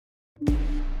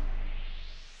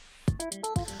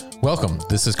Welcome.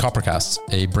 This is Coppercast,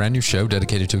 a brand new show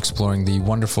dedicated to exploring the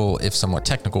wonderful, if somewhat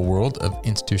technical, world of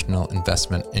institutional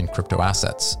investment in crypto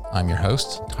assets. I'm your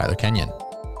host, Tyler Kenyon.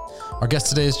 Our guest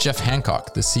today is Jeff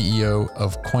Hancock, the CEO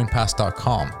of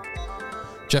CoinPass.com.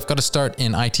 Jeff got a start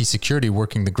in IT security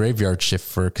working the graveyard shift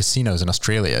for casinos in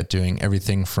Australia, doing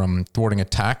everything from thwarting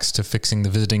attacks to fixing the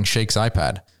visiting sheikh's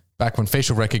iPad. Back when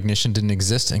facial recognition didn't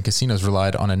exist and casinos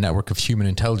relied on a network of human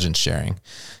intelligence sharing.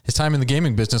 His time in the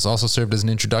gaming business also served as an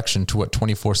introduction to what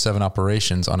 24/7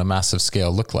 operations on a massive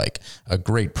scale look like, a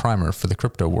great primer for the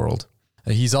crypto world.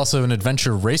 He's also an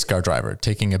adventure race car driver,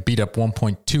 taking a beat-up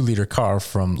 1.2-liter car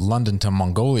from London to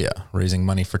Mongolia, raising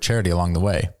money for charity along the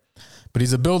way. But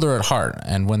he's a builder at heart,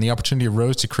 and when the opportunity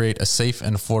arose to create a safe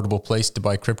and affordable place to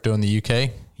buy crypto in the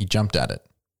UK, he jumped at it.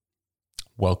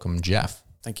 Welcome, Jeff.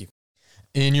 Thank you.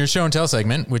 In your show and tell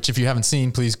segment, which if you haven't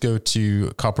seen, please go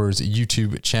to Copper's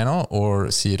YouTube channel or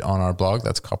see it on our blog.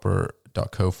 That's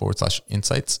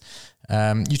copper.co/insights.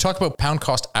 You talk about pound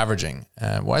cost averaging.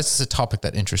 Why is this a topic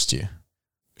that interests you?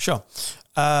 Sure.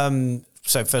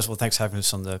 So first of all, thanks for having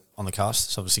us on the cast.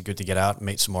 It's obviously good to get out,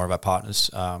 meet some more of our partners,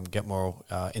 get more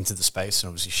into the space, and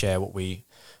obviously share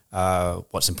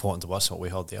what's important to us, what we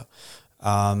hold dear.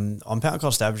 On pound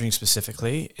cost averaging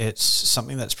specifically, it's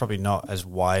something that's probably not as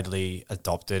widely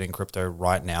adopted in crypto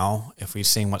right now. If we've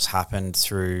seen what's happened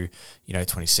through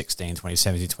 2016,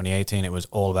 2017, 2018, it was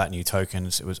all about new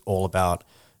tokens. It was all about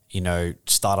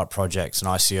startup projects and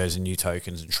ICOs and new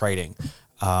tokens and trading,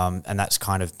 and that's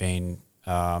kind of been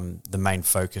the main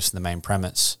focus and the main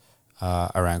premise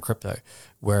around crypto.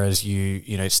 Whereas you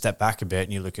step back a bit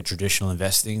and you look at traditional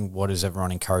investing, what does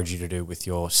everyone encourage you to do with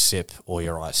your SIP or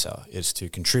your ISA is to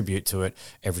contribute to it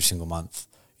every single month,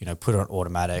 put it on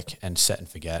automatic and set and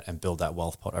forget and build that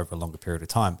wealth pot over a longer period of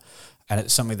time. And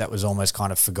it's something that was almost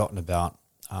kind of forgotten about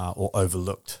or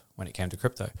overlooked when it came to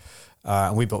crypto.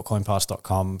 And we built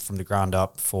CoinPass.com from the ground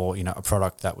up for, a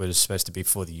product that was supposed to be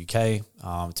for the UK,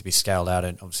 to be scaled out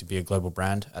and obviously be a global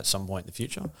brand at some point in the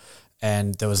future.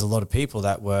 And there was a lot of people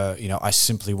that were, I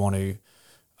simply want to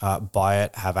buy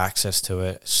it, have access to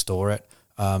it, store it,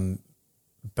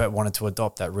 but wanted to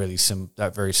adopt that very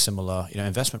similar,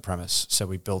 investment premise. So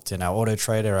we built in our auto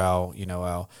trader, our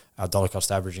dollar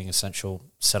cost averaging essential,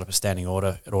 set up a standing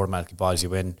order, it automatically buys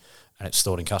you in, and it's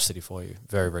stored in custody for you.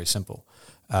 Very, very simple.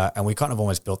 And we kind of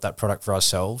almost built that product for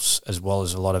ourselves, as well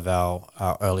as a lot of our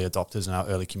early adopters and our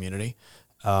early community.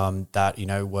 That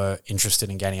were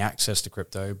interested in gaining access to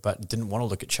crypto, but didn't want to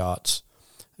look at charts.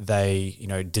 They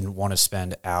didn't want to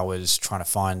spend hours trying to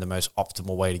find the most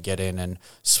optimal way to get in and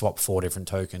swap 4 different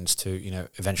tokens to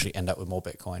eventually end up with more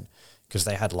Bitcoin, because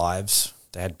they had lives,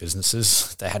 they had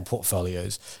businesses, they had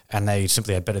portfolios, and they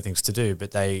simply had better things to do. But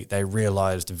they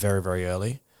realized very, very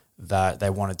early that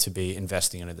they wanted to be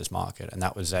investing into this market, and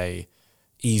that was a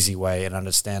easy way, an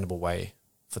understandable way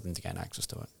for them to gain access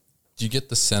to it. Do you get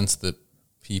the sense that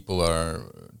people are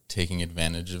taking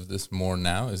advantage of this more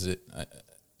now? Is it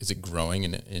growing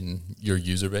in your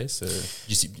user base? Or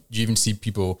do you even see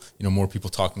people, more people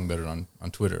talking about it on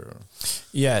Twitter?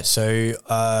 Yeah. So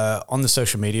on the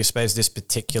social media space, this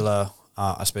particular,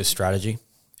 strategy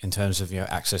in terms of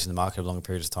accessing the market over longer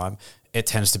periods of time, it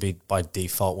tends to be by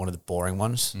default one of the boring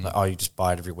ones. Like, you just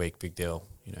buy it every week, big deal.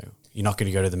 You're not going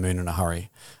to go to the moon in a hurry.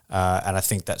 And I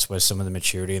think that's where some of the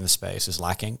maturity in the space is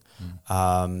lacking,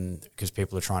 because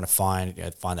people are trying to find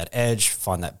that edge,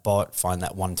 find that bot, find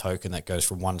that one token that goes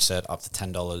from one set up to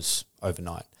 $10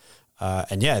 overnight.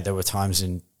 And there were times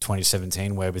in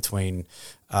 2017 where between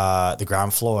the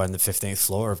ground floor and the 15th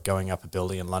floor of going up a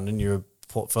building in London, your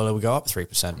portfolio would go up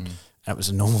 3%. And it was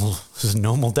a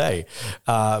normal day.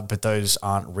 But those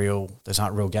aren't real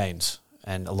gains.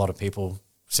 And a lot of people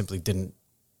simply didn't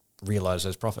realize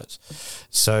those profits.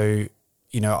 So,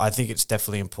 I think it's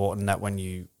definitely important that when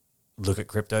you look at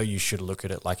crypto, you should look at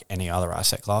it like any other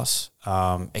asset class.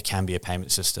 It can be a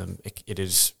payment system. It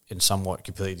is in somewhat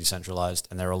completely decentralized,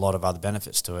 and there are a lot of other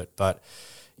benefits to it, but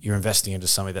you're investing into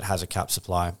something that has a cap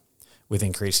supply with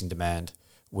increasing demand,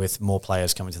 with more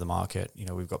players coming to the market.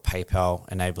 We've got PayPal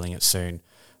enabling it soon.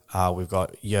 We've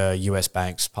got US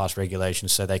banks past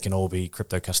regulations so they can all be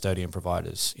crypto custodian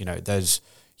providers. There's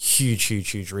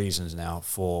huge reasons now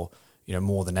for,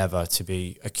 more than ever to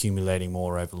be accumulating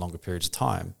more over longer periods of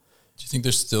time. Do you think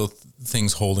there's still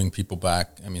things holding people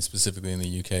back? I mean, specifically in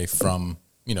the UK from,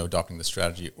 adopting the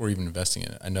strategy or even investing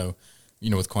in it? I know,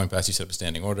 with CoinPass, you set up a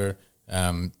standing order.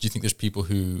 Do you think there's people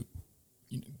who,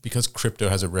 because crypto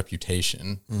has a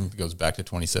reputation that goes back to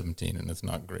 2017 and it's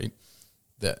not great,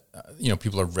 that,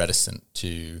 people are reticent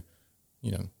to,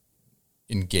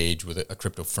 engage with a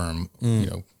crypto firm,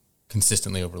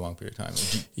 consistently over a long period of time?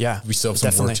 Yeah, we still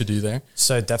have some work to do there.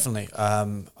 So definitely,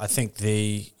 I think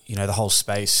the whole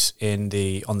space on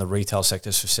the retail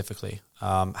sector specifically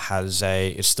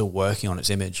is still working on its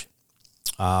image.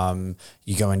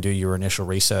 You go and do your initial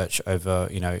research over,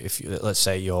 if let's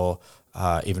say you're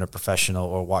even a professional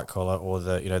or a white collar, or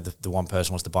the one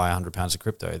person wants to buy £100 of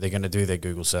crypto, they're going to do their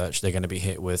Google search. They're going to be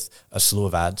hit with a slew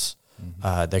of ads.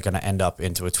 They're going to end up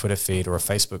into a Twitter feed or a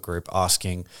Facebook group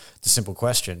asking the simple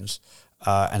questions,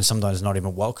 and sometimes not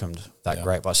even welcomed that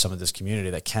great by some of this community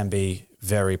that can be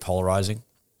very polarizing,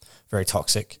 very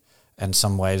toxic. In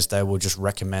some ways, they will just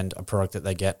recommend a product that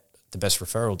they get the best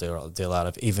referral deal out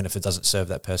of, even if it doesn't serve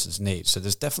that person's needs. So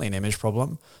there's definitely an image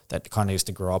problem that kind of needs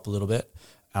to grow up a little bit.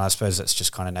 And I suppose that's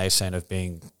just kind of nascent of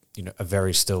being, a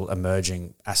very still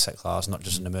emerging asset class, not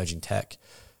just an emerging tech.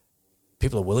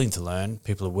 People are willing to learn.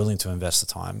 People are willing to invest the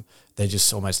time. They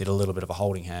just almost need a little bit of a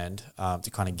holding hand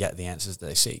to kind of get the answers that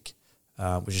they seek,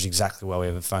 which is exactly why we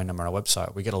have a phone number on our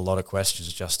website. We get a lot of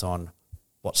questions just on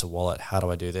what's a wallet? How do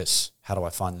I do this? How do I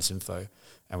find this info?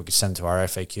 And we could send to our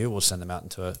FAQ. We'll send them out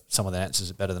into someone that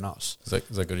answers it better than us.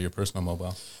 Does that go to your personal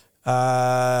mobile?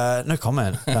 No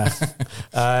comment. No.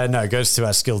 No, it goes to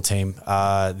our skilled team.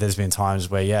 There's been times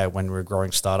where, when we were a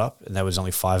growing startup and there was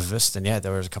only 5 of us, then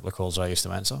there was a couple of calls I used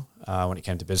to answer when it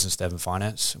came to business dev and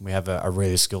finance. And we have a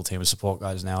really skilled team of support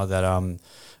guys now that,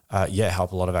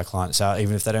 help a lot of our clients out,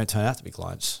 even if they don't turn out to be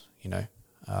clients, And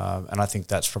I think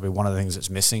that's probably one of the things that's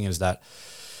missing is that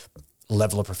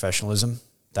level of professionalism,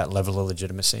 that level of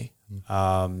legitimacy.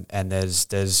 And there's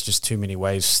just too many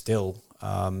ways still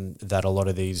that a lot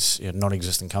of these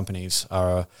non-existent companies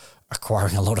are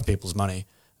acquiring a lot of people's money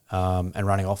and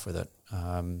running off with it.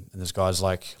 And there's guys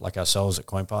like ourselves at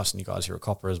CoinPass and you guys here at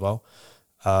Copper as well,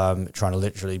 trying to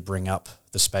literally bring up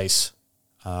the space,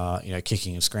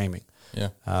 kicking and screaming. Yeah.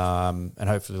 And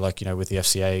hopefully with the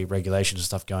FCA regulations and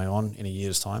stuff going on in a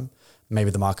year's time, maybe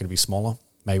the market will be smaller.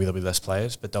 Maybe there'll be less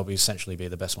players, but they'll essentially be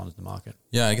the best ones in the market.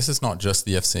 Yeah, I guess it's not just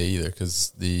the FCA either,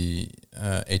 because the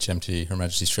HMT, Her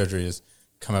Majesty's Treasury, has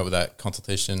come out with that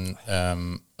consultation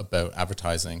about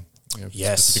advertising,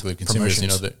 specifically consumers.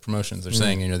 Promotions. The promotions. They're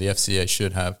saying the FCA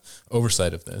should have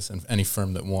oversight of this, and any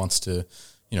firm that wants to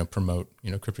promote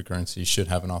cryptocurrency should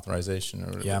have an authorization.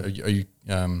 Or are you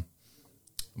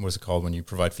what is it called when you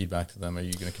provide feedback to them? Are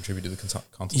you going to contribute to the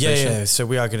consultation? Yeah. So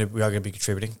we are going to be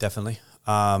contributing, definitely.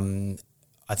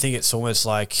 I think it's almost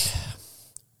like,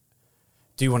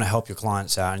 do you want to help your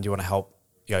clients out and do you want to help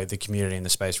the community in the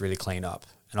space really clean up?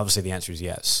 And obviously the answer is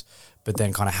yes. But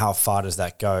then kind of how far does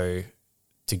that go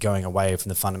to going away from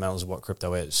the fundamentals of what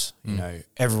crypto is?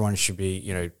 Everyone should be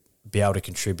able to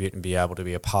contribute and be able to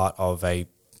be a part of a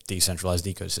decentralized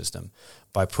ecosystem.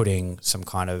 By putting some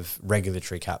kind of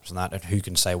regulatory caps on that and who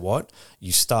can say what,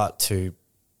 you start to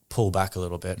pull back a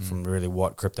little bit from really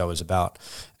what crypto is about.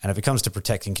 And if it comes to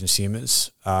protecting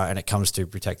consumers and it comes to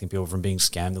protecting people from being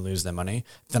scammed and lose their money,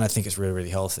 then I think it's really, really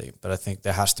healthy. But I think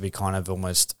there has to be kind of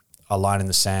almost a line in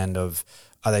the sand of,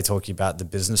 are they talking about the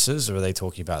businesses or are they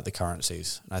talking about the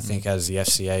currencies? And I think as the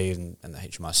FCA and the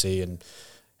HMRC and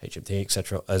HMT, et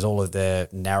cetera, as all of their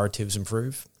narratives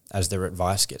improve, as their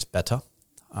advice gets better,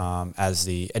 as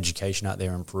the education out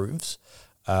there improves,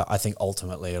 I think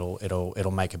ultimately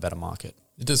it'll make a better market.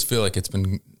 It does feel like it's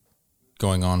been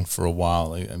going on for a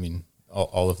while. I mean,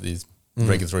 all of these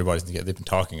regulatory bodies, they've been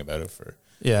talking about it for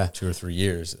 2 or 3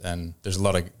 years, and there's a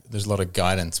lot of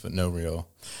guidance, but no real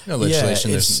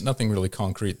legislation. There's nothing really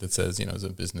concrete that says as a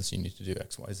business you need to do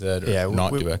X, Y, Z, or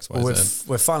not do X, Y, Z.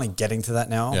 We're finally getting to that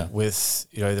now with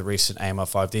the recent AML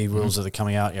 5D rules that are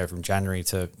coming out from January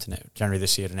to January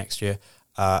this year to next year,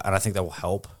 and I think that will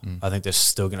help. I think there's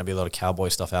still going to be a lot of cowboy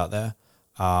stuff out there.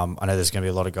 I know there's going to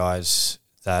be a lot of guys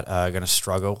that are going to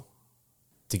struggle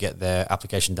to get their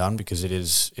application done because it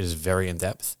is very in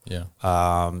depth. Yeah.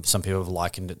 Some people have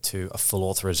likened it to a full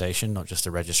authorization, not just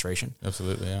a registration.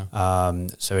 Absolutely. Yeah.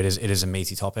 So it is a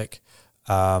meaty topic.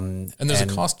 And there's a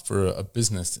cost for a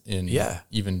business in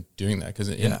even doing that, because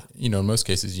in most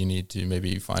cases you need to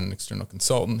maybe find an external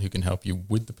consultant who can help you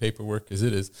with the paperwork, as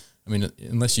it is. I mean,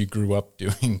 unless you grew up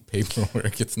doing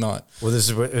paperwork, it's not. Well,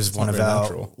 this is one of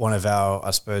our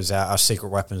I suppose our secret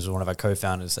weapons. One of our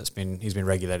co-founders he's been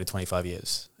regulated 25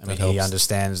 years. I mean, he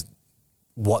understands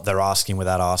what they're asking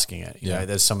without asking it. You know,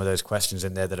 there's some of those questions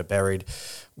in there that are buried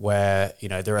where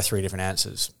there are 3 different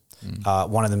answers.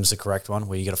 One of them is the correct one,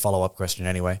 where you get a follow-up question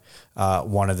anyway.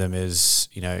 One of them is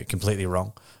completely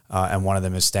wrong, and one of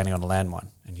them is standing on a landmine.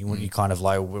 And you kind of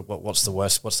like, what's the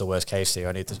worst case here?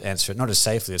 I need to answer it not as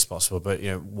safely as possible, but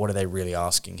what are they really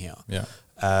asking here? Yeah.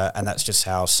 And that's just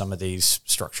how some of these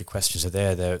structured questions are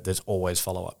there. There's always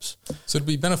follow-ups. So it'd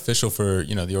be beneficial for,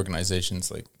 the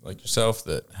organizations like yourself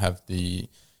that have the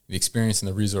experience and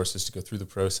the resources to go through the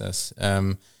process.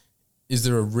 Is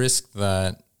there a risk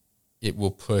that it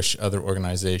will push other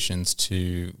organizations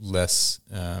to less,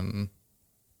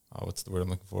 what's the word I'm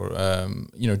looking for?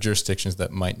 Jurisdictions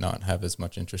that might not have as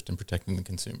much interest in protecting the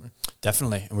consumer?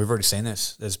 Definitely. And we've already seen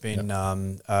this. There's been,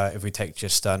 if we take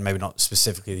just, maybe not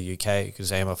specifically the UK,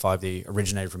 because AML5D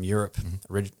originated from Europe.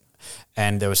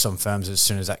 And there were some firms, as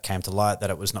soon as that came to light, that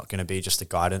it was not going to be just a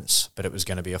guidance, but it was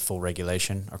going to be a full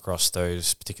regulation across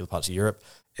those particular parts of Europe,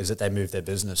 is that they moved their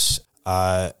business.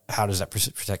 How does that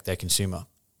protect their consumer?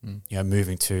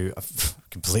 Moving to a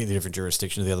completely different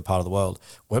jurisdiction to the other part of the world.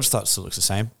 Website still looks the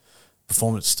same.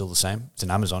 Performance is still the same. It's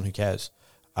an Amazon, who cares?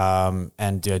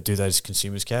 And do those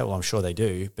consumers care? Well, I'm sure they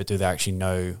do, but do they actually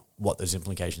know what those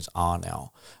implications are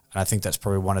now? And I think that's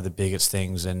probably one of the biggest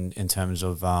things in terms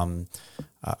of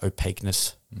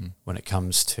opaqueness when it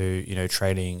comes to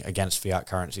trading against fiat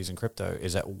currencies and crypto,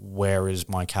 is that where is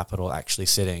my capital actually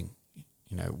sitting?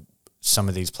 Some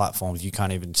of these platforms, you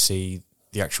can't even see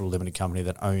the actual limited company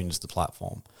that owns the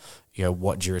platform,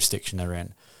 what jurisdiction they're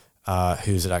in,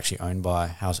 who's it actually owned by,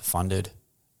 how's it funded?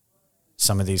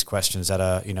 Some of these questions that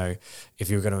are, if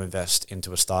you're going to invest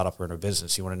into a startup or in a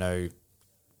business, you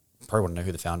probably want to know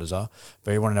who the founders are,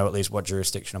 but you want to know at least what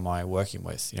jurisdiction am I working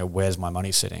with? Where's my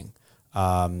money sitting?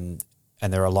 And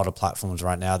there are a lot of platforms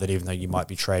right now that, even though you might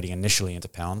be trading initially into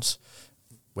pounds,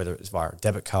 whether it's via a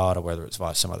debit card or whether it's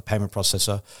via some other payment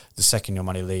processor, the second your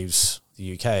money leaves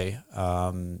the UK,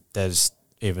 there's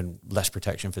even less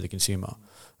protection for the consumer.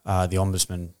 The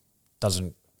Ombudsman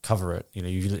doesn't cover it.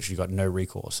 You literally got no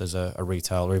recourse as a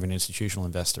retail or even institutional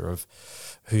investor of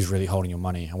who's really holding your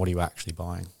money and what are you actually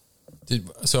buying.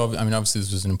 Obviously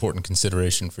this was an important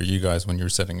consideration for you guys when you were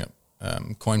setting up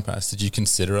CoinPass. Did you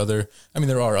consider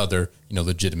there are other,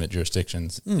 legitimate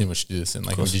jurisdictions in which to do this in?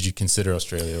 Did you consider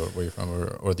Australia or where you're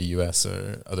from, or the US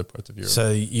or other parts of Europe? So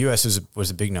the US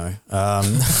was a big no.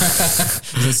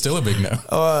 Is it still a big no?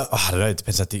 I don't know. It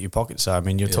depends how deep your pockets are.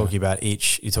 You're talking about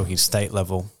you're talking state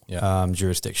level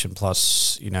jurisdiction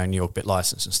plus, New York bit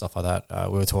license and stuff like that.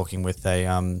 We were talking with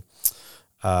a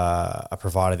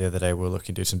provider the other day we were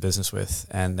looking to do some business with,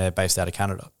 and they're based out of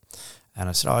Canada. And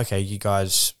I said, okay, you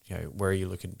guys, where are you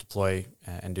looking to deploy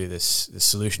and do this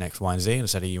solution X, Y, and Z? And I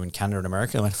said, are you in Canada and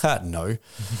America? I went, no.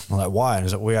 I'm like, why? And I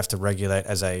said, we have to regulate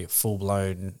as a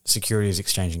full-blown securities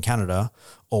exchange in Canada,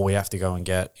 or we have to go and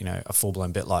get, a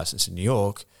full-blown bit license in New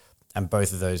York. And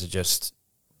both of those are just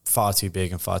far too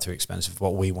big and far too expensive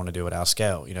for what we want to do at our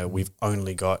scale. We've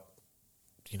only got,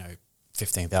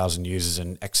 15,000 users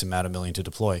and X amount of million to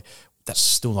deploy. That's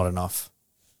still not enough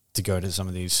to go to some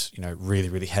of these, really,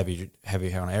 really heavy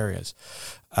on areas.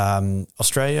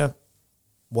 Australia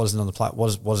wasn't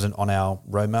on our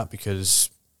roadmap because,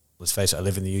 let's face it, I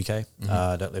live in the UK.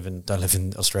 Don't live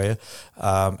in Australia.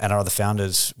 And our other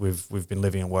founders, we've been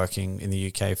living and working in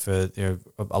the UK for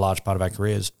a large part of our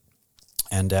careers.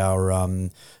 And our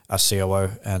COO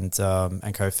and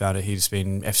co-founder, he's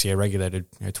been FCA regulated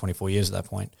 24 years at that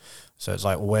point. So it's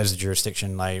like, well, where's the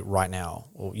jurisdiction right now?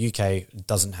 Well, UK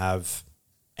doesn't have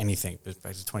anything.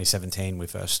 Back to 2017, we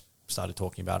first started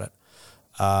talking about it.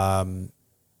 And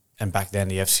back then,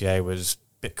 the FCA was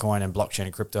Bitcoin and blockchain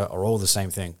and crypto are all the same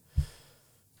thing.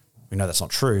 We know that's not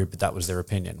true, but that was their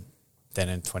opinion. Then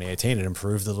in 2018, it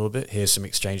improved a little bit. Here's some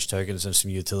exchange tokens and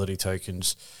some utility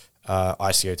tokens,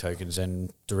 ICO tokens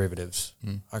and derivatives.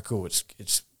 Oh, cool.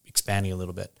 It's expanding a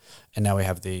little bit. And now we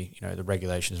have the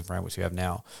regulations and frameworks we have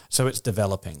now. So it's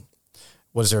developing.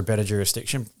 Was there a better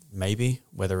jurisdiction? Maybe.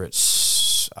 Whether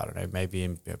it's, I don't know, maybe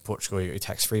in Portugal,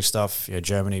 tax-free stuff,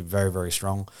 Germany, very, very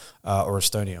strong, or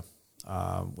Estonia,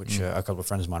 which a couple of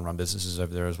friends of mine run businesses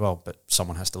over there as well. But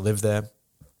someone has to live there.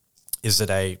 Is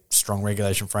it a strong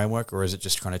regulation framework, or is it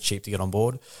just kind of cheap to get on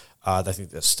board? I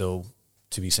think that's still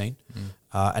to be seen.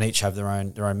 And each have their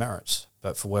own merits.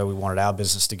 But for where we wanted our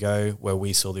business to go, where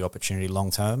we saw the opportunity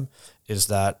long term, is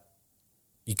that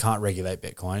you can't regulate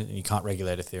Bitcoin and you can't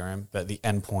regulate Ethereum, but the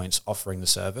endpoints offering the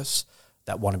service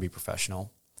that want to be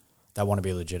professional, that want to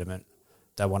be legitimate,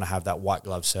 that want to have that white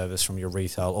glove service from your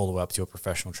retail all the way up to your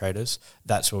professional traders,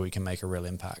 that's where we can make a real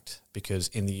impact. Because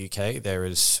in the UK, there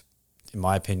is, in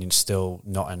my opinion, still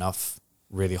not enough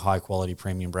really high quality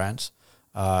premium brands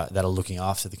that are looking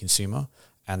after the consumer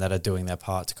and that are doing their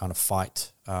part to kind of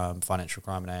fight financial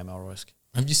crime and AML risk.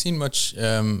 Have you seen much,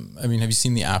 have you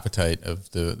seen the appetite of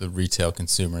the retail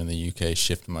consumer in the UK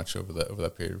shift much over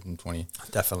that period from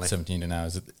 2017 to now?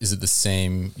 Is it the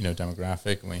same,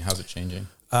 demographic? How's it changing?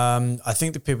 I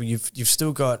think the people you've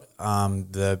still got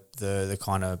the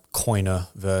kind of coiner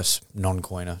versus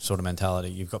non-coiner sort of mentality.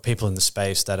 You've got people in the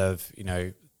space that have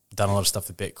done a lot of stuff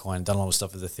with Bitcoin, done a lot of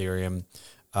stuff with Ethereum,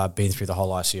 been through the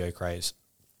whole ICO craze,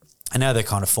 and now they're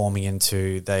kind of forming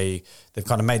into they've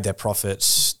kind of made their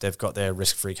profits. They've got their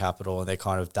risk-free capital, and they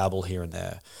kind of dabble here and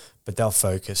there, but they'll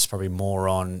focus probably more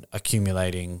on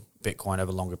accumulating Bitcoin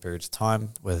over longer periods of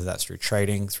time, whether that's through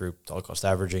trading, through dollar cost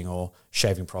averaging, or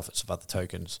shaving profits of other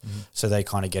tokens. Mm-hmm. So they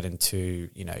kind of get into,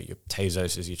 your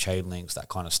Tezoses, your Chainlinks, that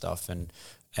kind of stuff, and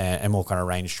more kind of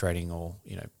range trading or,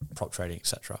 prop trading,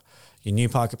 etc. Your new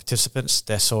market participants,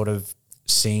 they're sort of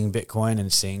seeing Bitcoin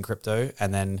and seeing crypto,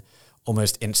 and then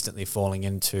almost instantly falling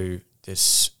into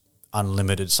this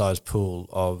unlimited size pool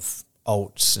of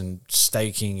alts and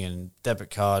staking and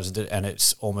debit cards, and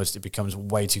it becomes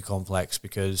way too complex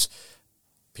because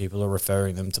people are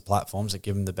referring them to platforms that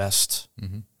give them the best,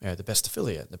 the best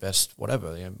affiliate, the best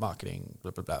whatever, marketing,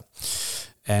 blah blah blah.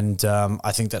 And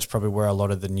I think that's probably where a lot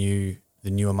of the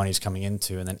newer money is coming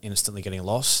into, and then instantly getting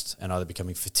lost and either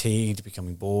becoming fatigued,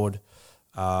 becoming bored,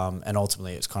 and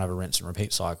ultimately it's kind of a rinse and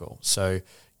repeat cycle. So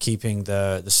keeping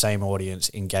the same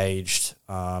audience engaged,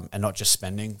 and not just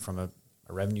spending from a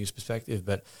revenues perspective,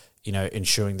 but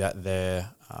ensuring that they're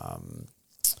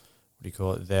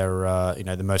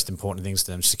they're the most important things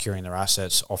to them, securing their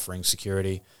assets, offering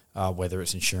security, whether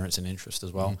it's insurance and interest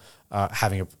as well,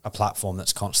 having a platform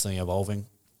that's constantly evolving,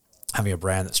 having a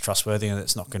brand that's trustworthy and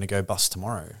that's not going to go bust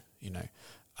tomorrow.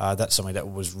 That's something that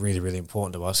was really, really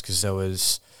important to us, because there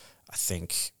was, I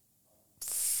think,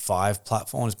 5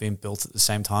 platforms being built at the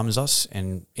same time as us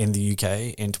in the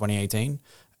UK in 2018,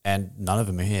 and none of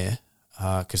them are here.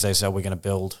 Because they said we're going to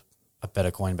build a better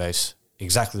Coinbase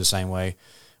exactly the same way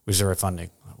with zero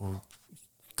funding. Well, you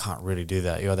can't really do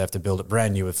that. You either have to build it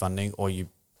brand new with funding, or you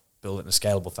build it in a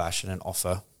scalable fashion and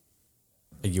offer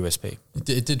a USP.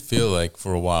 It did feel like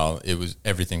for a while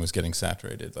everything was getting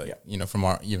saturated. From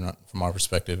our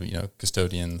perspective,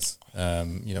 custodians,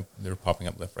 they were popping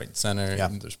up left, right, and center. Yeah.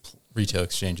 And there's retail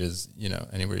exchanges,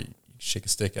 anywhere you shake a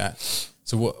stick at.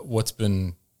 So what's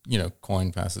been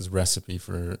CoinPass's recipe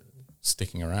for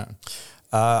sticking around?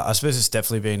 I suppose it's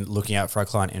definitely been looking out for our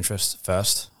client interest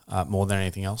first, more than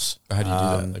anything else. How do you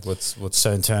do that? Like what's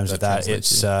so in terms of that,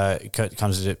 it's it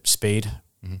comes to speed.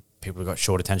 Mm-hmm. People have got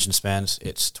short attention spans.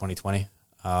 It's 2020.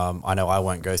 I know I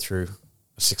won't go through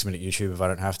a 6-minute YouTube if I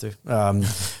don't have to.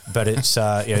 But it's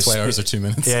that's why ours are 2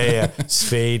 minutes. Yeah.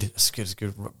 Speed. It's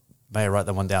good. May I write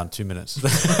that one down? 2 minutes.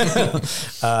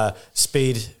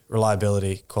 Speed,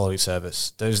 reliability, quality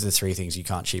service. Those are the 3 things you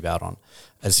can't cheap out on.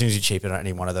 As soon as you cheap out on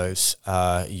any one of those,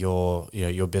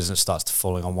 your business starts to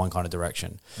falling on one kind of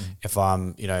direction. Mm-hmm. If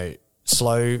I'm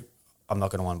slow, I'm not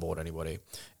going to onboard anybody.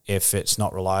 If it's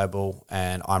not reliable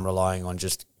and I'm relying on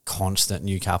just constant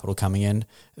new capital coming in,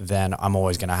 then I'm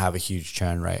always going to have a huge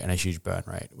churn rate and a huge burn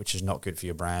rate, which is not good for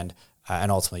your brand.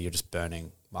 And ultimately, you're just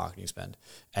burning marketing spend.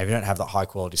 And if you don't have that high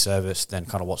quality service, then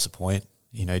kind of what's the point?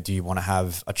 Do you want to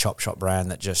have a chop shop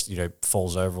brand that just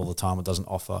falls over all the time and doesn't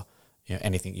offer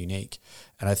anything unique?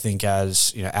 And I think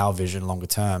as our vision longer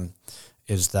term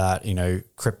is that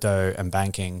crypto and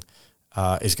banking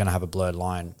is going to have a blurred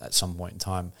line at some point in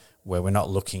time, where we're not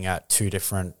looking at 2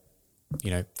 different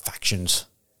factions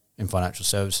in financial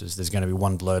services. There's going to be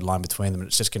one blurred line between them, and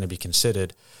it's just going to be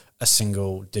considered a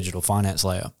single digital finance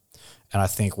layer. And I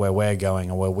think where we're going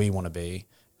and where we want to be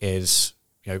is,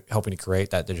 helping to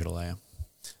create that digital layer.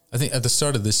 I think at the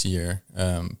start of this year,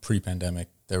 pre-pandemic,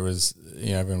 there was,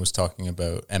 everyone was talking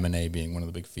about M&A being one of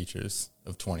the big features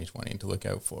of 2020 to look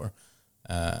out for.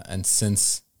 And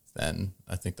since then,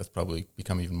 I think that's probably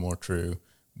become even more true,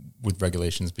 with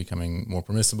regulations becoming more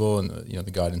permissible, and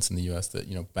the guidance in the US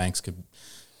that banks could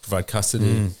provide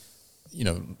custody.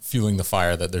 Fueling the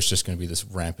fire that there's just going to be this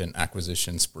rampant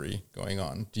acquisition spree going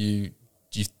on. Do you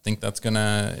think that's going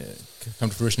to come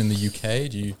to fruition in the UK?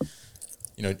 Do you,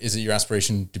 is it your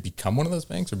aspiration to become one of those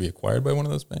banks or be acquired by one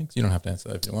of those banks? You don't have to answer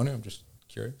that if you want to. I'm just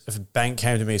curious. If a bank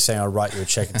came to me saying, I'll write you a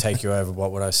check and take you over,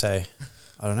 what would I say?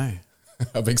 I don't know.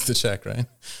 How big's the check, right?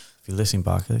 If you're listening,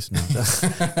 Barclays.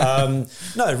 No.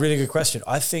 No, really good question.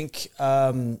 I think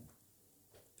they're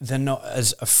not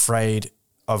as afraid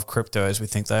of crypto as we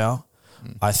think they are.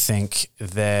 I think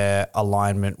their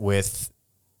alignment with,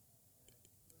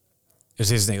 because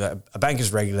here's the thing, like a bank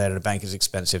is regulated, a bank is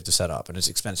expensive to set up and it's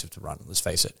expensive to run, let's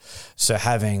face it. So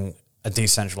having a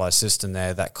decentralized system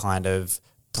there that kind of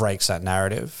breaks that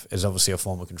narrative is obviously a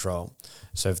form of control.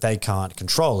 So if they can't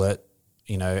control it,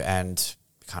 and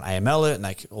can't AML it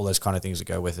and all those kind of things that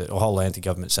go with it, or whole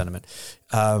anti-government sentiment,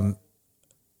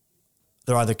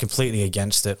 they're either completely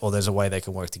against it or there's a way they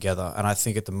can work together. And I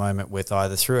think at the moment with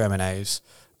either through M&As,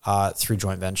 through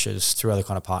joint ventures, through other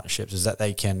kind of partnerships, is that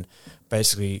they can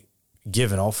basically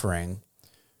give an offering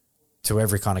to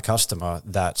every kind of customer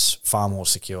that's far more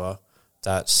secure,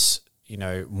 that's, you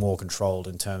know, more controlled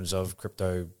in terms of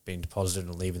crypto being deposited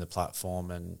and leaving the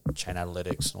platform and chain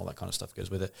analytics and all that kind of stuff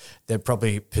goes with it. They're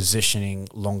probably positioning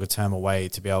longer term away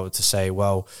to be able to say,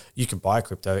 well, you can buy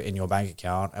crypto in your bank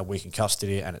account and we can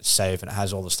custody it and it's safe and it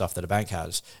has all the stuff that a bank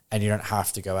has. And you don't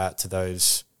have to go out to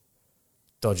those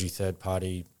dodgy third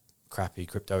party crappy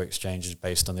crypto exchanges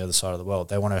based on the other side of the world.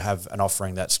 They want to have an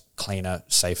offering that's cleaner,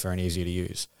 safer and easier to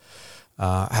use.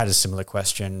 I had a similar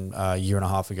question a year and a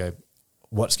half ago.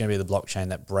 What's going to be the blockchain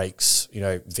that breaks, you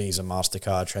know, Visa,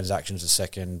 MasterCard, transactions a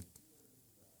second,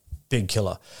 big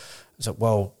killer? So,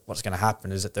 well, what's going to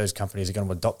happen is that those companies are going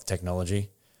to adopt the technology.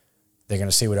 They're going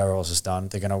to see what everyone else has done.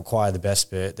 They're going to acquire the best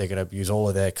bit. They're going to use all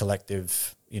of their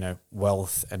collective, you know,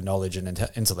 wealth and knowledge and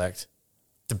intellect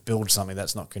to build something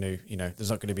that's not going to, you know,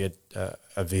 there's not going to be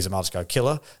a Visa, MasterCard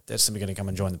killer. That's simply going to come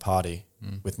and join the party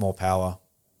with more power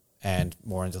and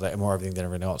more intellect and more everything than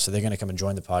everyone else. So they're going to come and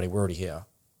join the party. We're already here.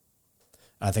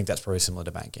 And I think that's probably similar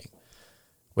to banking.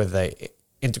 Whether they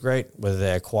integrate, whether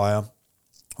they acquire,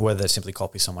 or whether they simply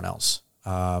copy someone else.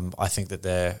 I think that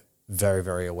they're very,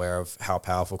 very aware of how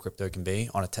powerful crypto can be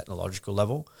on a technological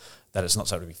level, that it's not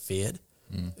something to be feared,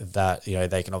 that, you know,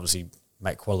 they can obviously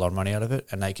make quite a lot of money out of it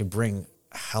and they can bring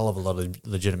a hell of a lot of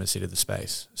legitimacy to the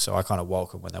space. So I kind of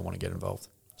welcome when they want to get involved.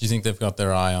 Do you think they've got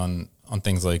their eye on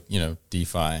things like, you know,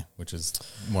 DeFi, which is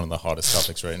one of the hottest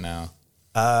topics right now?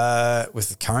 With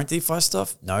the current DeFi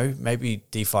stuff, no. Maybe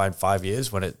DeFi in 5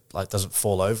 years when it like doesn't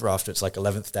fall over after it's like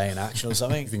 11th day in action or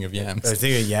something. Think of yams. I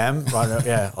think of yam, right?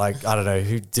 Yeah, like I don't know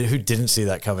who didn't see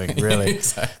that coming. Really,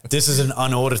 Exactly. This is an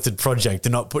unaudited project. Do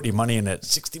not put your money in it.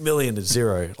 60 million to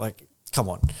zero. Like, come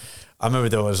on. I remember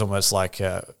there was almost like we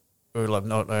were like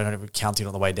not counting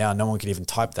on the way down. No one could even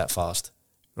type that fast.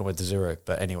 It went to zero.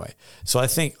 But anyway, so I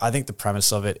think the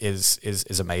premise of it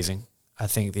is amazing. I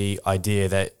think the idea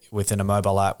that within a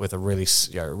mobile app with a really,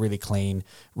 you know, really clean,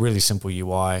 really simple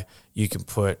UI, you can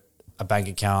put a bank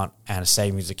account and a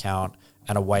savings account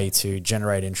and a way to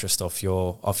generate interest off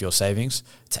your savings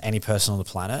to any person on the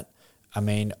planet. I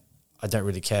mean, I don't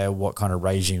really care what kind of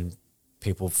regime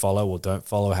people follow or don't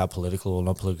follow, how political or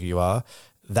not political you are.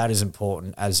 That is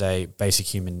important as a basic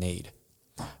human need.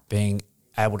 Being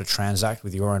able to transact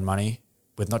with your own money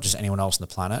with not just anyone else on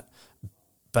the planet,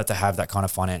 but to have that kind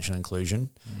of financial inclusion,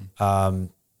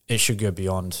 it should go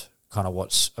beyond kind of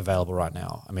what's available right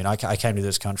now. I mean, I came to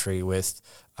this country with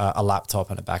a laptop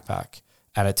and a backpack,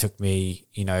 and it took me,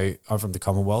 you know, I'm from the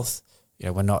Commonwealth. You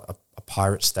know, we're not a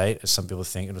pirate state, as some people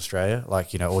think in Australia,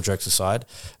 like, you know, all jokes aside.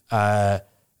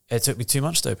 It took me 2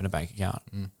 months to open a bank account.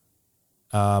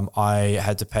 I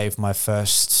had to pay for my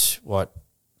first,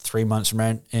 3 months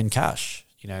rent in cash,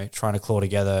 you know, trying to claw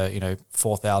together, you know,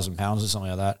 £4,000 or something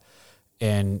like that.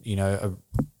 And, you know,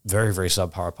 a very, very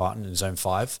subpar apartment in Zone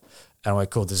 5. And I'm like,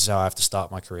 cool, this is how I have to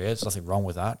start my career. There's nothing wrong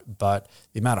with that. But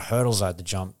the amount of hurdles I had to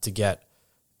jump to get,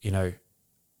 you know,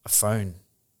 a phone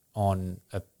on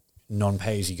a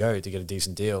non-pay-as-you-go to get a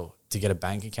decent deal, to get a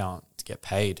bank account, to get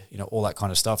paid, you know, all that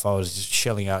kind of stuff. I was just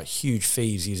shelling out huge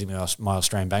fees using my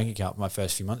Australian bank account for my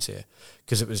first few months here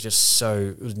because it was just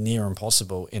it was near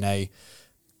impossible in a,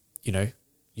 you know,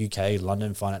 UK,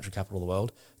 London, financial capital of the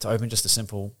world, to open just a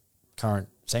simple current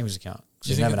savings account. So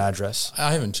you didn't have an address.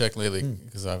 I haven't checked lately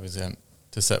because I was in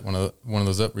to set one of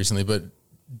those up recently. But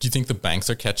do you think the banks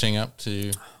are catching up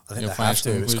to? I think they have to.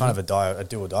 It's kind of a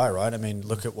do or die, right? I mean,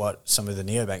 look at what some of the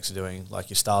neobanks are doing, like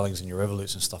your Starlings and your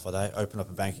Revoluts and stuff like that. Open up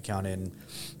a bank account in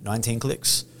 19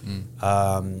 clicks.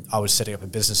 I was setting up a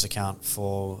business account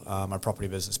for my property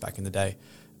business back in the day.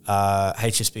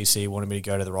 HSBC wanted me to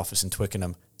go to their office in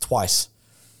Twickenham twice,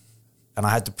 and I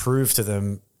had to prove to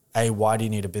them, why do you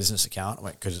need a business account? I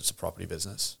went, because it's a property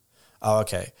business. Oh,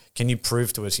 okay. Can you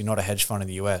prove to us you're not a hedge fund in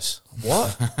the US?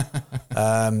 What?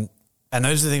 And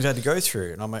those are the things I had to go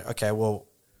through. And I'm like, okay, well,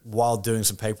 while doing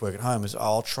some paperwork at home,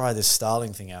 I'll try this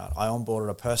Starling thing out. I onboarded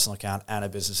a personal account and a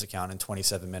business account in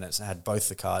 27 minutes and had both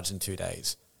the cards in 2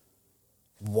 days.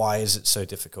 Why is it so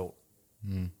difficult?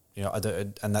 You know,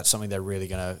 and that's something they're really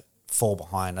going to fall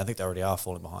behind. I think they already are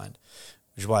falling behind,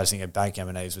 which is why I think bank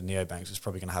M&As with neobanks is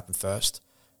probably going to happen first.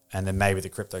 And then maybe the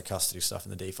crypto custody stuff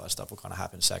and the DeFi stuff will kind of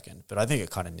happen second. But I think it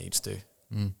kind of needs to.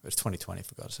 It's 2020,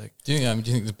 for God's sake. Do you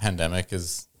think the pandemic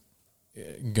is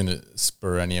going to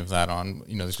spur any of that on?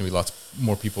 You know, there's going to be lots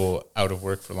more people out of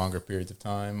work for longer periods of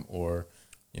time, or,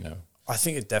 you know? I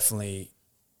think it definitely,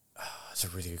 it's a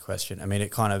really good question. I mean, it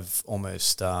kind of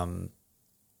almost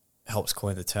helps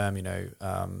coin the term,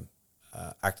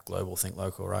 act global, think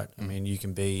local, right? I mean, you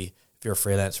can be, if you're a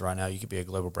freelancer right now, you could be a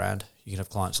global brand. You can have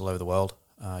clients all over the world.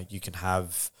 You can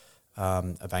have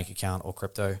a bank account or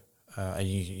crypto, and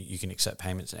you can accept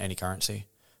payments in any currency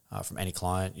from any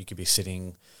client. You could be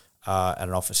sitting at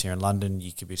an office here in London.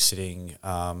 You could be sitting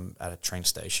at a train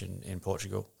station in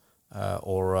Portugal,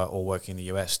 or working in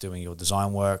the US doing your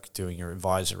design work, doing your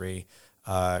advisory,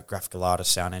 graphical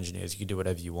artists, sound engineers. You can do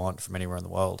whatever you want from anywhere in the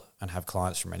world and have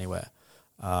clients from anywhere.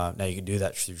 Now you can do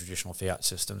that through traditional fiat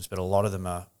systems, but a lot of them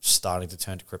are starting to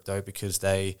turn to crypto because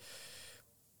they're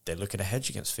looking to hedge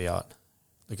against fiat.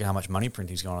 Look at how much money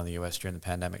printing's gone on in the US during the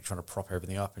pandemic, trying to prop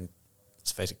everything up and,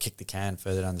 let's face it, kick the can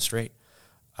further down the street.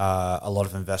 A lot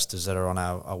of investors that are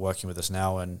are working with us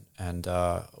now and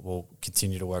will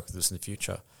continue to work with us in the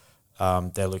future.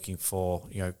 They're looking for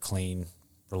clean,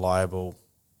 reliable,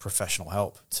 professional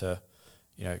help to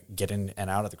get in and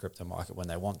out of the crypto market when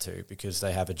they want to, because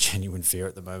they have a genuine fear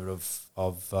at the moment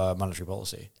of monetary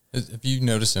policy. Have you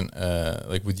noticed with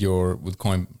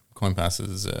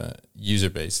CoinPass's user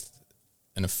base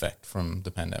an effect from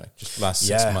the pandemic? Just last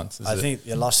 6 months? I think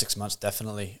the last 6 months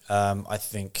definitely. I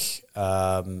think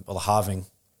the halving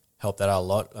helped that out a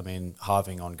lot. I mean,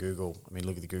 halving on Google. I mean,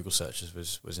 look at the Google searches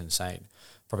was insane.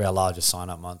 Probably our largest sign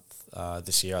up month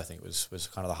this year. I think was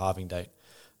kind of the halving date.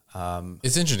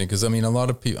 It's interesting because, I mean, a lot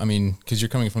of people, because you're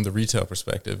coming from the retail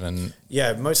perspective and...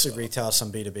 Yeah, mostly retail,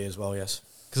 some B2B as well, yes.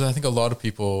 Because I think a lot of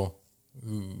people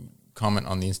who comment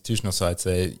on the institutional side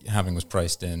say halving was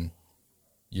priced in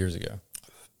years ago.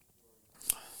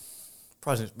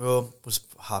 Was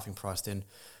halving priced in?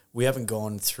 We haven't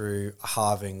gone through a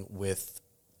halving with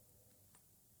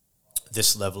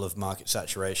this level of market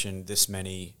saturation, this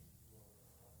many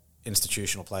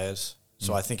institutional players.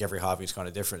 So I think every halving is kind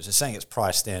of different. So saying it's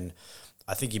priced in,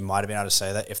 I think you might have been able to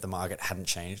say that if the market hadn't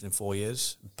changed in 4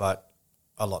 years, but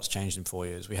a lot's changed in 4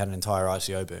 years. We had an entire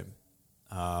ICO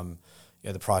boom.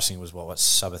 The pricing was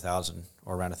sub $1,000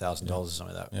 or around $1,000 or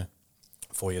something like that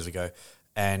 4 years ago.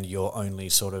 And your only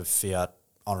sort of fiat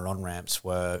on and on ramps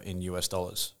were in US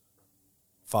dollars.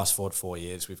 Fast forward 4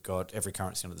 years, we've got every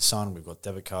currency under the sun, we've got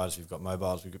debit cards, we've got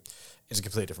mobiles, it's a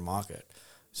completely different market.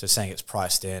 So saying it's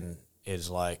priced in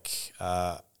is like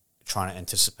trying to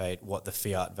anticipate what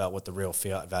the real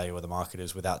fiat value of the market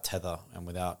is without Tether and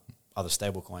without other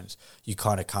stable coins. You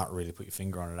kind of can't really put your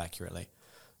finger on it accurately.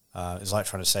 It's like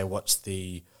trying to say what's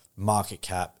the market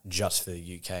cap just for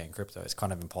the UK in crypto. It's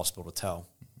kind of impossible to tell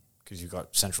because you've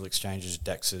got central exchanges,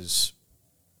 DEXs,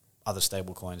 other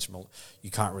stable coins.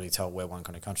 You can't really tell where one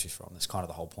kind of country's from. That's kind of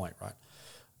the whole point, right?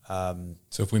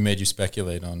 So if we made you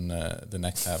speculate on the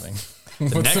next halving,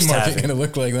 what's the market going to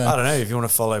look like then? I don't know. If you want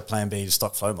to follow Plan B's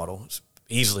stock flow model, it's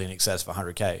easily in excess of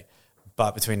 100K.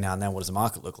 But between now and then, what does the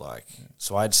market look like? Yeah.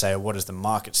 So I'd say, what is the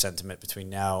market sentiment between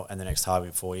now and the next halving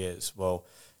in 4 years? Well,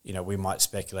 we might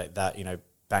speculate that,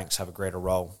 banks have a greater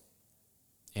role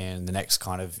in the next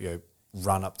kind of,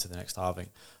 run up to the next halving,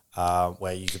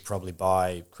 where you could probably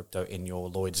buy crypto in your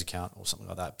Lloyd's account or something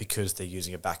like that because they're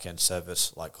using a back-end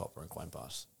service like Copper and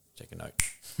CoinPass. Take a note.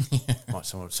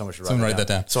 Someone should write that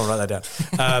down. Someone write that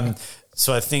down.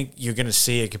 So I think you're going to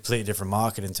see a completely different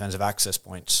market in terms of access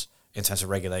points, in terms of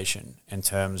regulation, in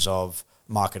terms of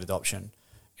market adoption,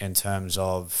 in terms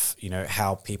of,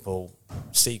 how people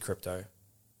see crypto.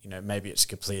 Maybe it's a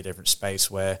completely different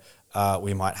space where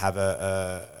we might have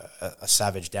a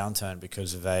savage downturn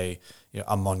because of a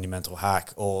monumental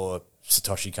hack, or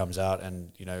Satoshi comes out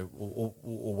and, or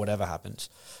whatever happens.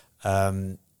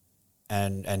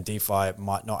 And DeFi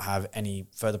might not have any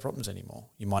further problems anymore.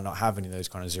 You might not have any of those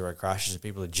kind of zero crashes, and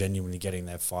people are genuinely getting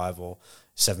their 5 or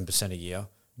 7% a year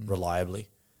reliably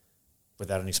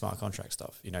without any smart contract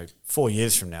stuff. 4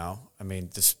 years from now,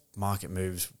 this market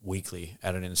moves weekly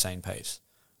at an insane pace.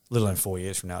 Let alone 4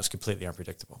 years from now, it's completely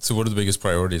unpredictable. So what are the biggest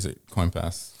priorities at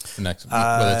CoinPass for next,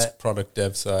 whether it's product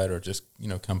dev side or just,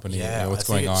 company, what's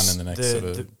going on in the next sort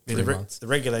of 3 months? The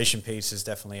regulation piece is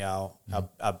definitely our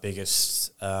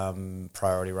biggest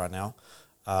priority right now.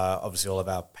 Obviously all of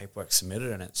our paperwork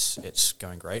submitted and it's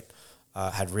going great.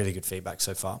 Had really good feedback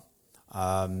so far.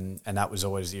 And that was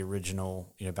always the original,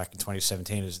 back in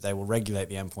 2017, is they will regulate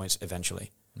the endpoints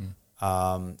eventually.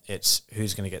 It's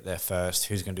who's going to get there first,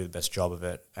 who's going to do the best job of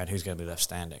it, and who's going to be left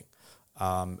standing.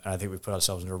 And I think we've put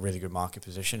ourselves into a really good market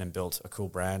position and built a cool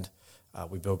brand.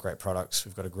 We build great products.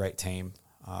 We've got a great team.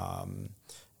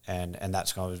 And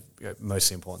that's kind of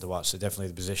mostly important to us. So definitely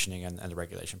the positioning and the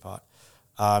regulation part.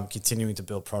 Continuing to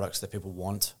build products that people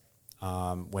want.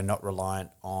 We're not reliant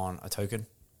on a token,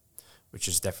 which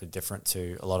is definitely different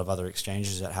to a lot of other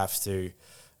exchanges that have to,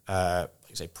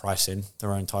 price in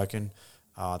their own token.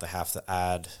 They have to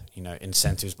add,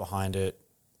 incentives behind it,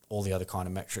 all the other kind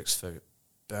of metrics for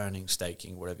burning,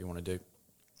 staking, whatever you want to do.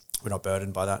 We're not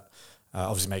burdened by that.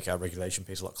 Obviously make our regulation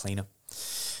piece a lot cleaner.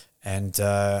 And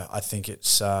I think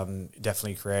it's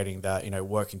definitely creating that,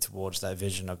 working towards that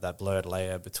vision of that blurred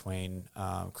layer between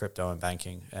crypto and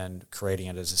banking, and creating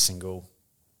it as a single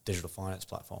digital finance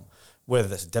platform, whether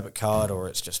that's a debit card or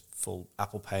it's just full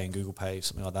Apple Pay and Google Pay,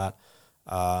 something like that.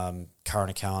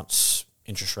 Current accounts,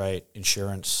 interest rate,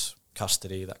 insurance,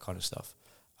 custody, that kind of stuff.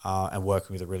 And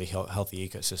working with a really healthy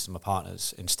ecosystem of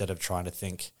partners, instead of trying to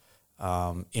think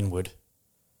inward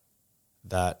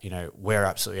that, we're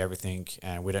absolutely everything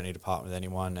and we don't need to partner with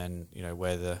anyone, and,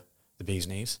 we're the bee's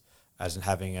knees, as in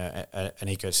having an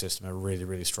ecosystem, a really,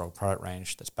 really strong product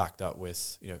range that's backed up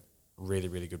with, really,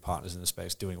 really good partners in the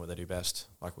space doing what they do best,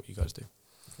 like what you guys do.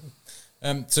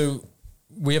 So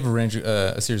we have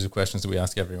a series of questions that we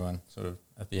ask everyone sort of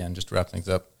at the end, just to wrap things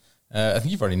up. I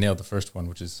think you've already nailed the first one,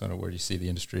 which is sort of where you see the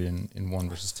industry in 1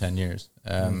 versus 10 years.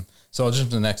 So I'll jump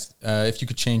to the next. If you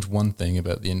could change one thing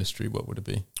about the industry, what would it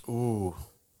be? Ooh,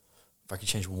 if I could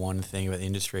change one thing about the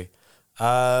industry. It's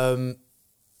kind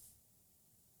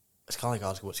of like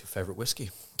asking, what's your favorite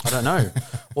whiskey? I don't know.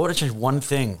 What would I change one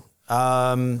thing?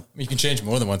 You can change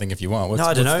more than one thing if you want.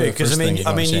 I don't know, because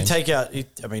you take out.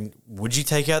 Would you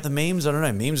take out the memes? I don't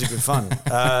know. Memes are good fun.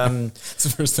 It's the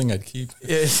first thing I'd keep.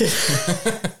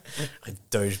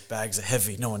 Those bags are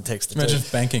heavy. No one takes the. Imagine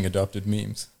if banking adopted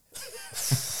memes.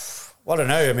 Well, I don't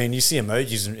know. You see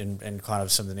emojis in kind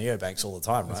of some of the neobanks all the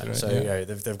time, right? Right, so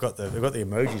they've got the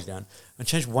emojis down. And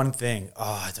change one thing.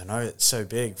 Oh, I don't know. It's so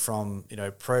big, from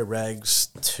pro regs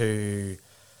to.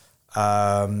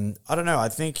 I don't know. I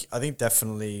think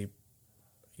definitely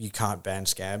you can't ban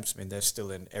scams. They're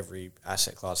still in every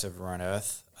asset class everywhere on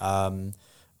earth.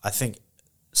 I think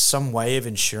some way of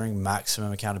ensuring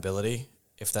maximum accountability,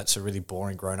 if that's a really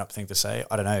boring grown-up thing to say,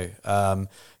 I don't know.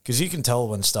 Because you can tell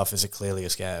when stuff is clearly a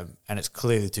scam and it's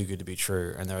clearly too good to be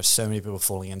true, and there are so many people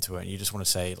falling into it, and you just want to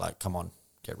say, like, come on,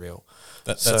 get real.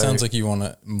 That sounds like you want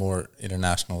a more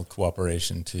international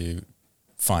cooperation to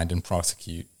find and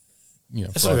prosecute.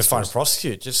 It's not even find and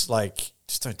prosecute. Just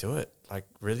don't do it. Like,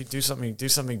 really do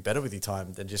something better with your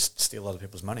time than just steal other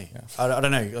people's money. Yeah. I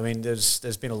don't know.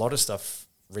 There's been a lot of stuff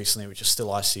recently which is still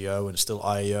ICO and still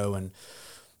IEO, and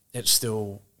it's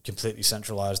still completely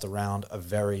centralized around a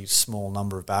very small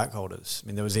number of bag holders.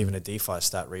 There was even a DeFi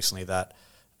stat recently that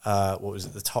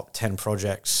the top 10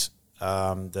 projects,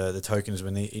 the tokens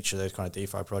within each of those kind of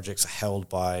DeFi projects are held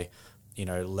by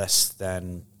less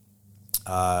than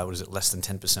less than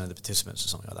 10% of the participants or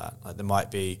something like that. Like, there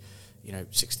might be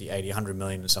 60, 80, 100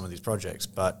 million in some of these projects,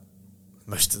 but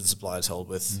most of the supply is held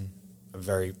with a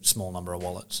very small number of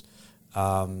wallets.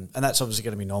 And that's obviously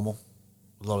going to be normal.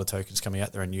 A lot of tokens coming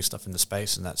out there and new stuff in the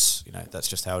space, and that's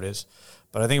just how it is.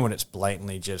 But I think when it's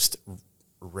blatantly just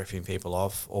ripping people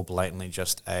off, or blatantly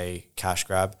just a cash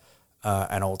grab,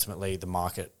 and ultimately the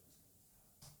market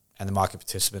and the market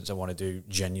participants that want to do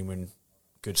genuine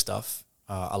good stuff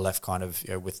are left kind of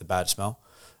with the bad smell.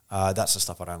 That's the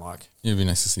stuff I don't like. It'd be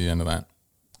nice to see the end of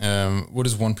that. What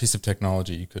is one piece of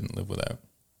technology you couldn't live without?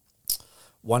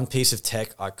 One piece of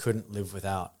tech I couldn't live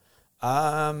without.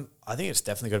 I think it's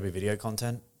definitely got to be video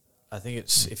content. I think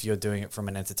it's if you're doing it from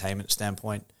an entertainment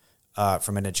standpoint,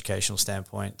 from an educational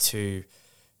standpoint, to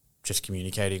just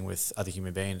communicating with other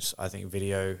human beings. I think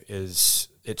video it's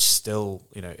still,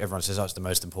 everyone says, it's the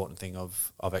most important thing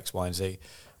of X, Y, and Z.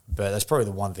 But that's probably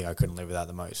the one thing I couldn't live without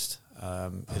the most.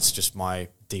 It's just my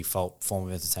default form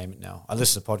of entertainment now. I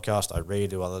listen to podcasts, I read,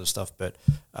 do all other stuff, but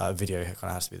video kind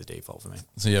of has to be the default for me.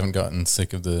 So you haven't gotten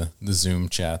sick of the Zoom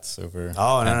chats over?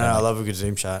 Oh, no, I love a good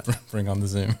Zoom chat. Bring on the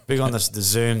Zoom. Big on the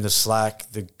Zoom, the Slack,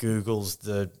 the Googles,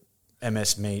 the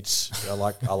MS Meets. I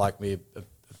like me a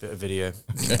bit of video.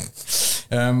 Okay.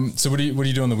 So what do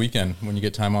you do on the weekend when you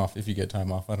get time off? If you get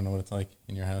time off, I don't know what it's like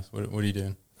in your house. What are you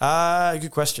doing?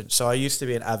 Good question. So I used to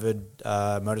be an avid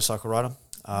motorcycle rider,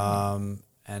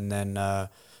 and then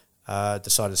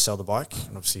decided to sell the bike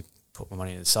and obviously put my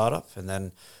money in the startup. And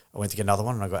then I went to get another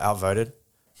one and I got outvoted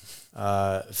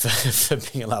for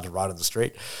being allowed to ride on the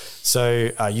street. So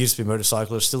I used to be a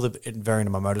motorcyclist, still very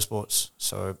into my motorsports.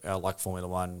 So I like Formula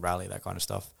One, rally, that kind of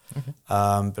stuff. Okay.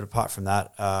 But apart from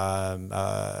that,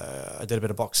 I did a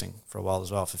bit of boxing for a while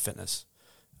as well for fitness.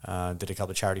 Did a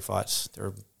couple of charity fights. There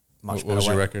were much what was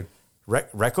your record?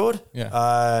 Record?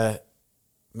 Yeah.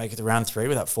 Make it to round 3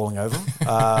 without falling over.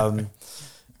 No,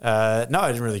 I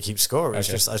didn't really keep score. It was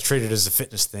just I was treated as a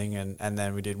fitness thing, and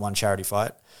then we did one charity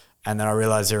fight, and then I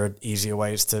realized there are easier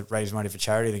ways to raise money for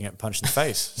charity than get punched in the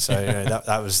face. So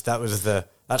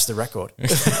that's the record.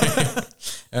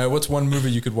 What's one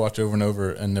movie you could watch over and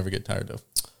over and never get tired of?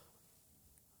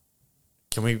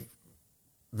 Can we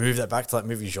move that back to like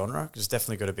movie genre? Because it's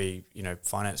definitely got to be,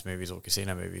 finance movies or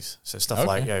casino movies. So stuff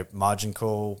like, Margin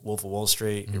Call, Wolf of Wall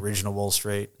Street, the original Wall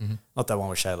Street. Not that one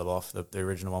with Shia LaBeouf, the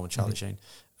original one with Charlie Sheen.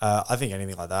 I think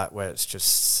anything like that where it's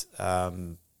just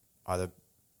either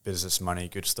business, money,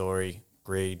 good story,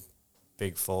 greed,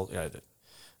 big fault.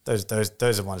 Those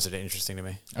are the ones that are interesting to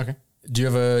me. Okay. Do you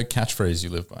have a catchphrase you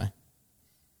live by?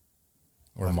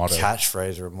 Or a motto?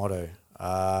 Catchphrase or a motto?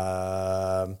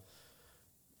 I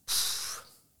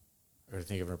gotta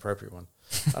think of an appropriate one.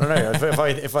 I don't know.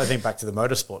 if I think back to the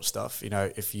motorsport stuff,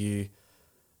 if you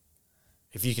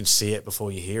can see it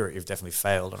before you hear it, you've definitely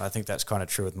failed. And I think that's kind of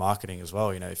true with marketing as well.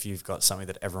 If you've got something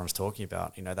that everyone's talking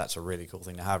about, that's a really cool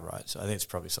thing to have, right? So I think it's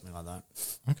probably something like that.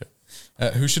 Okay.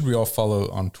 Who should we all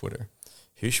follow on Twitter?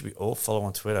 Who should we all follow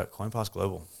on Twitter? CoinPass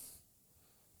Global.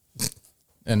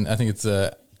 And I think it's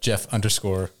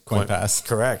Jeff_CoinPass.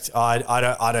 Correct.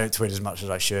 I don't tweet as much as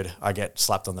I should. I get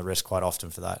slapped on the wrist quite often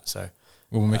for that. So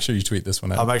we'll make sure you tweet this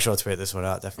one out. I'll make sure I tweet this one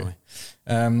out, definitely.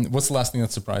 Okay. What's the last thing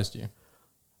that surprised you?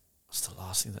 What's the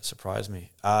last thing that surprised me?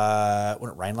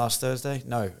 Wouldn't it rain last Thursday?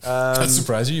 No. That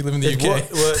surprised you? You live in the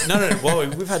UK? No. Well,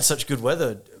 we've had such good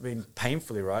weather. I mean,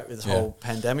 painfully, right? With this whole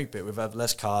pandemic bit, we've had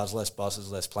less cars, less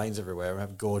buses, less planes everywhere. We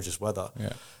have gorgeous weather.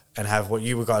 Yeah. And have what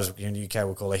you guys in the UK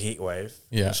would call a heat wave.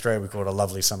 Yeah. In Australia, we call it a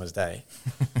lovely summer's day.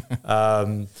 But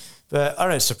I don't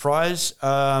know, surprise.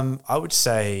 I would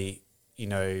say,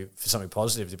 for something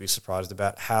positive to be surprised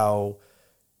about how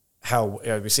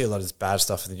we see a lot of this bad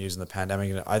stuff in the news in the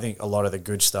pandemic. And I think a lot of the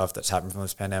good stuff that's happened from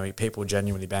this pandemic, people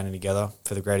genuinely banding together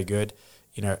for the greater good.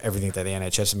 Everything that the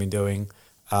NHS have been doing,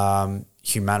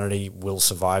 humanity will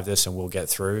survive this and will get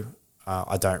through.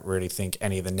 I don't really think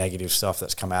any of the negative stuff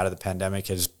that's come out of the pandemic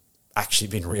has actually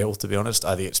been real, to be honest.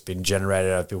 I think it's been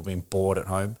generated out of people being bored at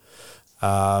home.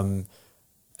 I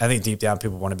think deep down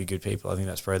people want to be good people. I think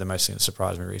that's probably the most thing that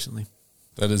surprised me recently.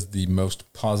 That is the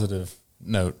most positive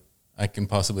note I can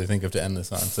possibly think of to end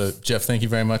this on. So, Jeff, thank you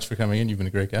very much for coming in. You've been a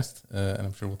great guest, and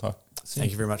I'm sure we'll talk soon.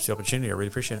 Thank you very much for the opportunity. I really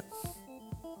appreciate it.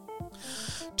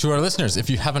 To our listeners, if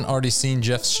you haven't already seen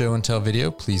Jeff's show and tell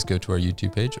video, please go to our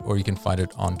YouTube page, or you can find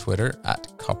it on Twitter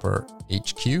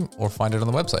 @CopperHQ, or find it on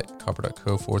the website,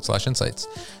 copper.co/insights.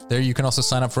 There you can also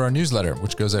sign up for our newsletter,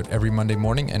 which goes out every Monday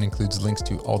morning and includes links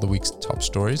to all the week's top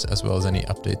stories, as well as any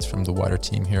updates from the wider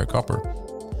team here at Copper.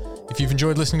 If you've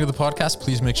enjoyed listening to the podcast,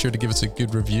 please make sure to give us a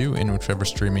good review in whichever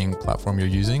streaming platform you're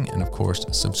using, and of course,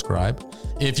 subscribe.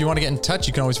 If you want to get in touch,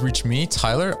 you can always reach me,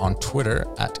 Tyler, on Twitter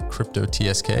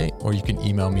 @CryptoTSK, or you can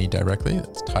email me directly.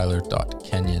 That's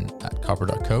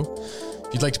tyler.kenyon@copper.co.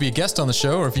 If you'd like to be a guest on the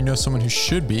show, or if you know someone who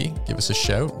should be, give us a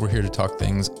shout. We're here to talk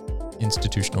things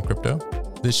institutional crypto.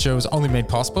 This show is only made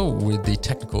possible with the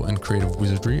technical and creative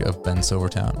wizardry of Ben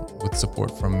Silvertown, with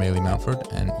support from Maylee Mountford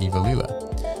and Eva Lila.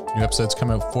 New episodes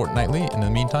come out fortnightly. In the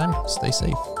meantime, stay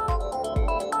safe.